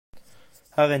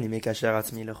הריני מקשר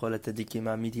עצמי לכל הצדיקים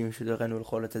האמיתיים שדרנו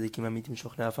ולכל הצדיקים האמיתיים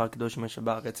שוכני עפר קדוש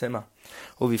ומשבח אצמה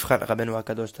ובבחר רבנו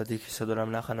הקדוש צדיק יסוד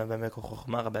עולם נחמן ומקו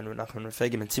חוכמה רבנו נחמן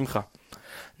ופגם את שמחה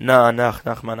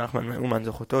נחמן מאומן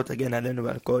זכותו תגן עלינו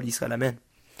ועל כל ישראל אמן.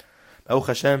 ברוך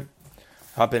השם.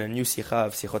 Hop in a new Sichot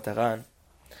of Sichot Haran,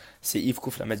 Seif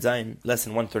Kuf Lamed Zayin,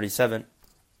 lesson 137,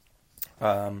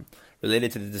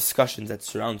 related to the discussions that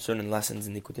surround certain lessons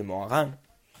in Likutei Moharan.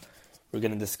 We're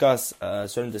going to discuss a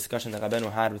certain discussion that Rabeinu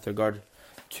had with regard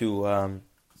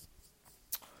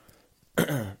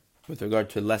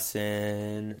to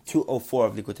lesson 204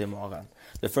 of Likutei Moharan.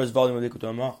 The first volume of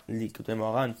Likutei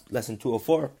Moharan, lesson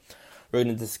 204. We're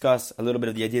going to discuss a little bit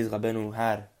of the ideas Rabeinu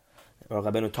had, or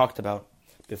Rabeinu talked about,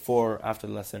 before, after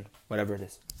the lesson, whatever it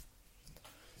is.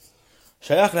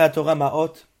 שייך לתורה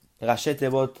מעות, ראשי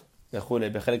תיבות וכו'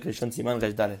 בחלק ראשון סימן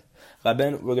רש ד'.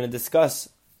 We're going to discuss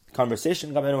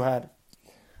conversation Rabeinu had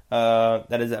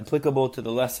that is applicable to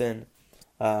the lesson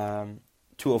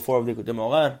 204 of Likutei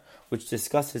Moharan, which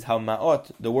discusses how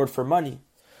ma'ot, the word for money,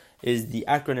 is the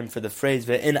acronym for the phrase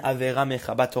ve'en avera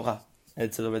mechabat Torah.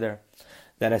 It's over there.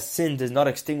 That a sin does not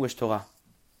extinguish Torah.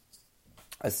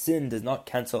 A sin does not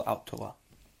cancel out Torah.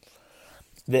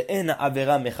 Ve'en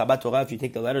avera mechabat Torah. If you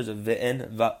take the letters of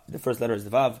ve'en, the first letter is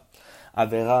vav,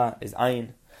 avera is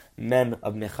ayin, mem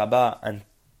of mechaba, and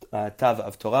tav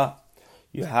of Torah.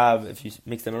 You have, if you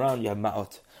mix them around, you have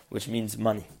ma'ot, which means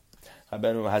money.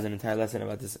 Rabeinu has an entire lesson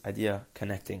about this idea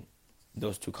connecting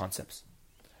those two concepts.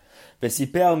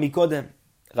 V'siper mikodem.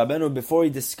 Rabeinu, before he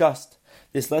discussed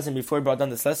this lesson, before he brought down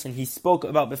this lesson, he spoke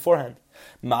about beforehand.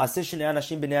 Ma'aseh shnei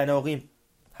anashim b'nei hanorim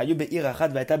hayu be'ir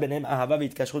achad v'ayta b'neim ahava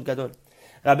v'hitkashrut gadol.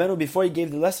 Rabeinu, before he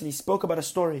gave the lesson, he spoke about a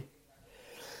story.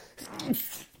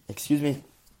 Excuse me.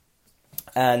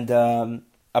 And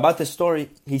about this story,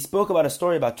 he spoke about a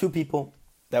story about two people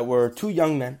that were two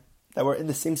young men that were in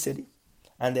the same city.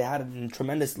 And they had a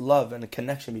tremendous love and a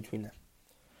connection between them.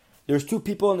 There's two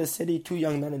people in the city, two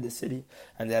young men in the city,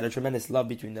 and they had a tremendous love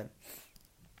between them.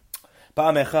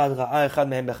 פעם אחד ראה אחד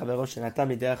מהם בחברו שנטה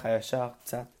מדרך הישר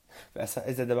קצת ועשה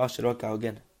איזה דבר שלא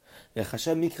כהוגן.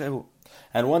 וחשב מקרהו.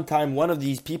 And one time, one of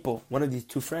these people, one of these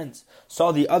two friends,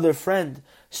 saw the other friend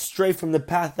stray from the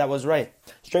path that was right,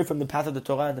 stray from the path of the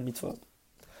Torah and the mitzvot.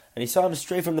 And he saw him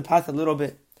stray from the path a little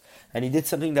bit, and he did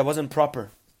something that wasn't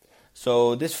proper.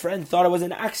 So this friend thought it was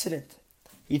an accident.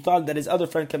 He thought that his other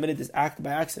friend committed this act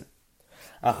by accident.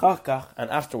 אחר כך, and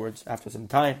afterwards, after some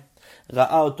time,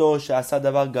 ראה אותו שעשה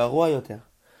דבר גרוע יותר.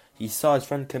 He saw his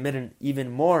friend commit an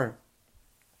even more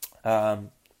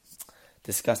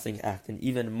disgusting act, an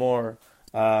even more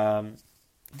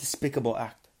despicable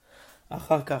act.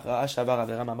 אחר כך ראה שעבר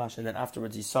עבירה ממש, and then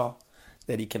afterwards he saw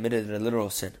that he committed a literal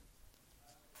sin.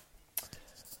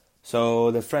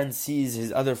 So the friend sees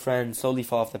his other friend slowly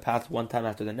fall off the path one time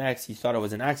after the next. He thought it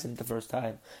was an accident the first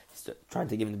time. He's trying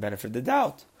to give him the benefit of the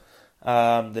doubt.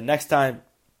 The next time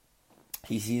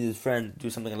he sees his friend do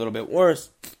something a little bit worse,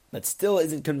 but still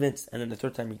isn't convinced. And then the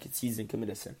third time he sees him commit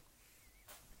a sin.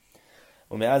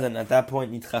 And at that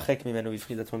point,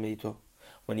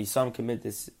 when he saw him commit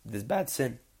this bad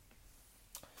sin,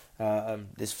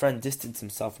 this friend distanced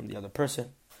himself from the other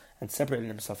person and separated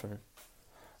himself from him.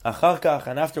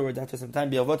 And afterwards, after some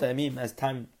time, as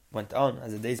time went on,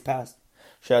 as the days passed,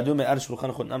 as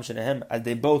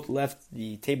they both left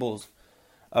the tables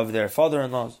of their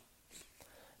father-in-laws,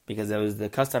 because there was the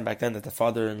custom back then that the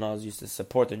father-in-laws used to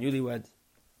support the newlyweds.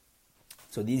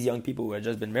 So these young people who had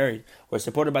just been married were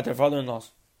supported by their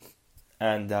father-in-laws.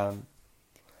 And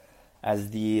as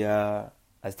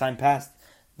time passed,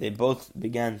 they both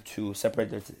began to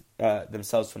separate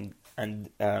themselves from and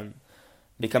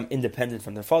become independent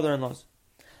from their father-in-laws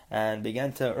and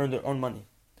began to earn their own money.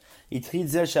 And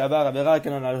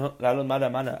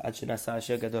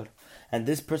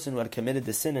this person who had committed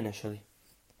the sin initially,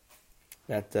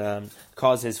 that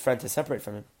caused his friend to separate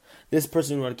from him, this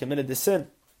person who had committed the sin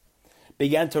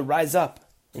began to rise up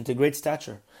into great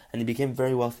stature, and he became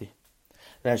very wealthy.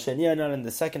 And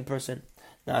the second person,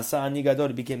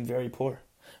 he became very poor.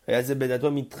 And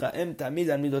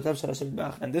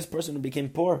this person who became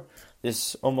poor,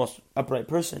 this almost upright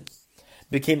person,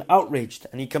 became outraged,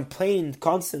 and he complained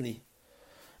constantly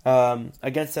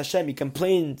against Hashem. He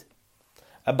complained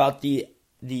about the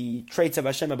traits of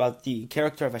Hashem, about the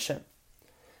character of Hashem.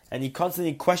 And he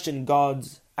constantly questioned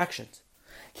God's actions.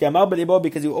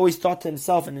 Because he always thought to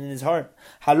himself and in his heart,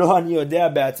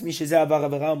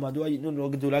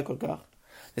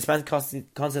 this man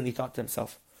constantly thought to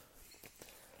himself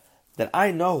that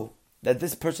I know that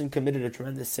this person committed a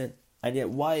tremendous sin, and yet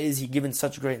why is he given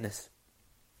such greatness?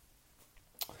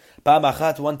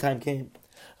 One time came,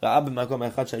 ראה במקום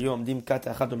אחד שהיו עומדים כת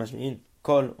אחת ומשמיעים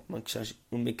קול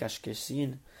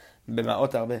ומקשקשים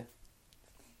במאות הרבה.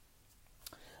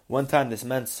 One time this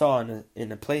man saw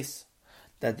in a place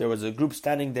that there was a group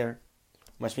standing there,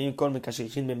 משמיעים קול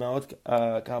מקשקשים במאות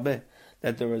הרבה,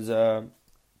 that there was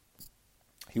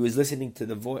he was listening to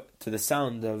the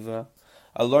sound of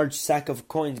a large sack of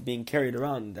coins being carried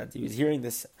around, that he was hearing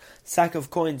this sack of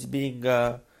coins being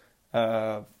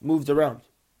moved around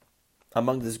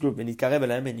among this group. And he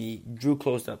drew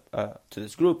close up to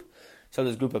this group. So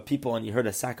this group of people, and he heard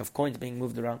a sack of coins being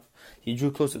moved around. He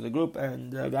drew close to the group,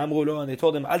 and they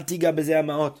told him, Al tiga bezeh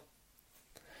ma'ot.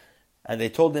 And they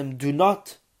told him, do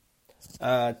not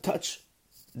touch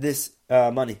this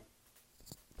money.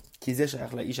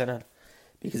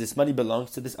 Because this money belongs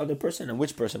to this other person. And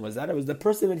which person was that? It was the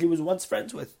person that he was once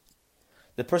friends with.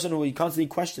 The person who he constantly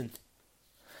questioned.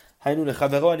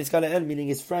 Meaning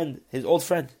his friend, his old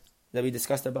friend that we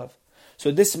discussed above.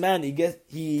 So this man,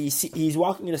 he's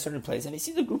walking in a certain place and he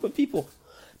sees a group of people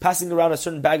passing around a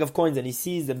certain bag of coins, and he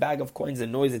sees the bag of coins, the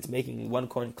noise it's making, one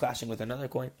coin clashing with another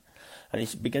coin. And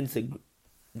he begins to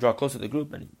draw close to the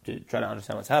group and to try to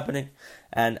understand what's happening.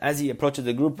 And as he approaches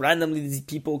the group, randomly these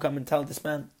people come and tell this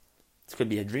man, this could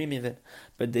be a dream even,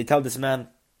 but they tell this man,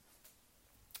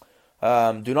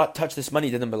 do not touch this money,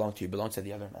 it doesn't belong to you, it belongs to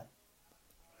the other man.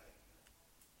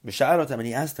 And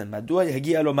he asked them,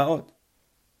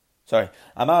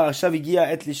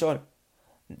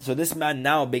 so this man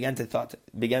now began to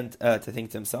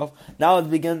think to himself, now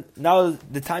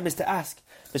the time is to ask.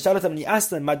 He asked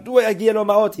them,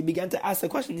 he began to ask the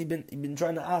question he'd been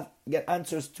trying to get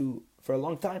answers to for a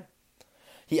long time.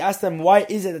 He asked them, why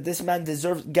is it that this man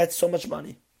gets so much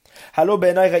money?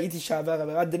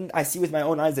 Didn't I see with my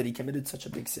own eyes that he committed such a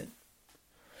big sin?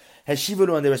 And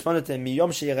they responded to him,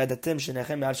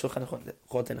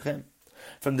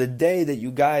 from the day that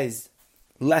you guys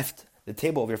left the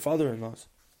table of your father-in-laws,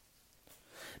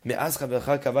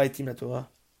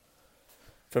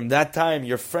 from that time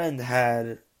your friend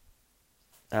had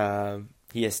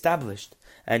he established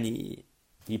and he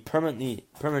permanently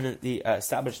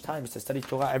established times to study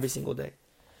Torah every single day.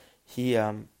 He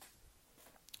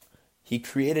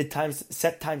created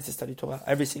set times to study Torah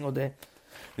every single day.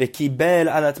 And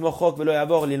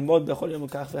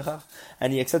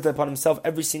he accepted upon himself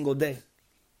every single day,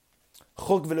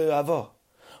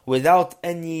 without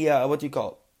any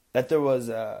that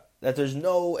there's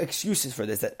no excuses for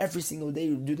this, that every single day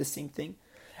you do the same thing,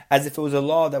 as if it was a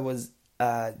law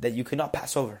that you could not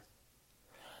pass over.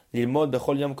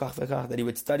 That he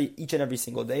would study each and every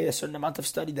single day, a certain amount of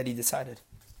study that he decided.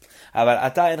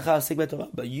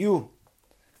 But you,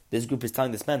 this group is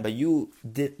telling this man, but you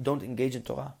don't engage in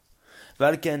Torah.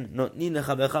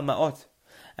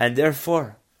 And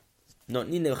therefore,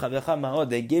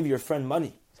 they give your friend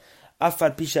money.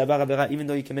 Even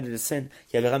though he committed a sin,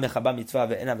 because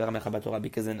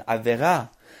an avera,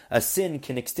 a sin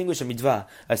can extinguish a mitzvah.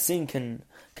 A sin can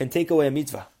take away a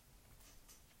mitzvah.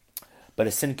 But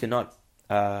a sin cannot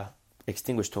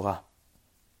extinguish Torah.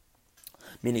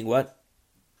 Meaning what?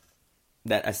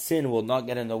 That a sin will not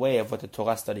get in the way of what the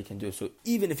Torah study can do. So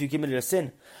even if you committed a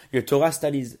sin, your Torah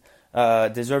studies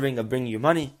deserving of bringing you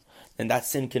money, then that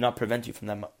sin cannot prevent you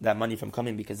from that money from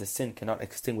coming, because the sin cannot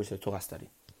extinguish the Torah study.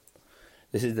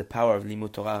 This is the power of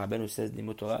Limud Torah. Rabeinu says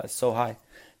Limud Torah is so high.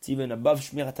 It's even above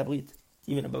Shmirat HaBrit,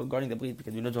 even above guarding the Brit,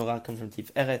 because we know Torah comes from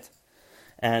Tiferet,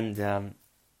 and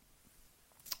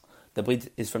the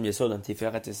Brit is from Yesod, and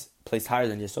Tiferet is placed higher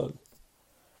than Yesod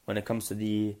when it comes to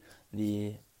the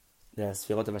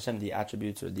Sfirot of Hashem, the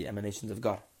attributes or the emanations of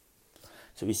God.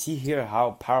 So we see here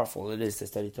how powerful it is to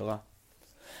study Torah.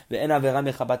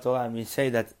 And we say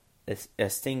that a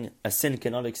sin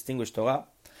cannot extinguish Torah.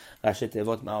 That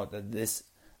this,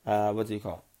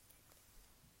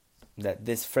 that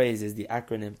this phrase is the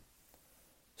acronym.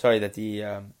 Sorry,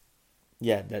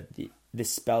 this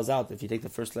spells out. If you take the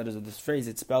first letters of this phrase,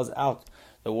 it spells out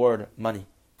the word money.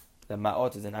 The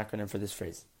ma'ot is an acronym for this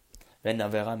phrase. So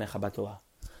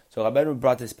Rabeinu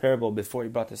brought this parable before he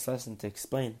brought this lesson to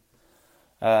explain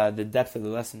the depth of the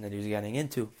lesson that he was getting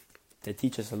into, to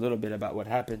teach us a little bit about what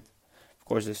happened. Of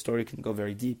course, the story can go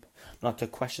very deep, not to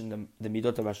question the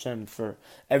midot of Hashem, for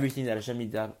everything that Hashem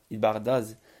Yitbarach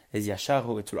does is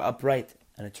yasharu, it's upright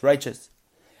and it's righteous.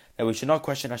 That we should not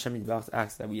question Hashem Yitbarach's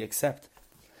acts, that we accept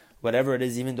whatever it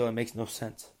is, even though it makes no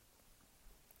sense.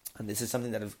 And this is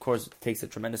something that, of course, takes a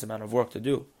tremendous amount of work to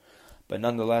do, but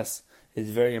nonetheless, it's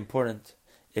very important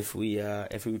if we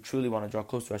truly want to draw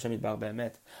close to Hashem Yitbarach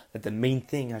Be'emet, that the main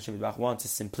thing Hashem Yitbarach wants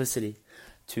is simplicity,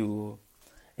 to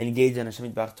engage in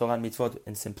Hashem Yitbarach Torah and mitzvot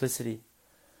in simplicity,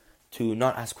 to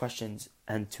not ask questions,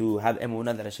 and to have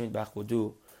emunah that Hashem Yitbarach will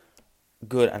do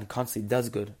good and constantly does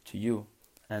good to you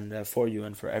and for you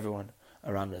and for everyone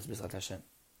around us. B'ezrat Hashem.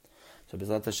 So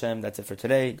B'ezrat Hashem, that's it for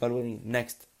today. God willing,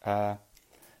 next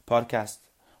podcast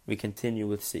we continue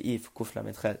with Seif Kuf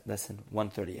Lamed Chet, lesson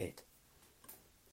 138.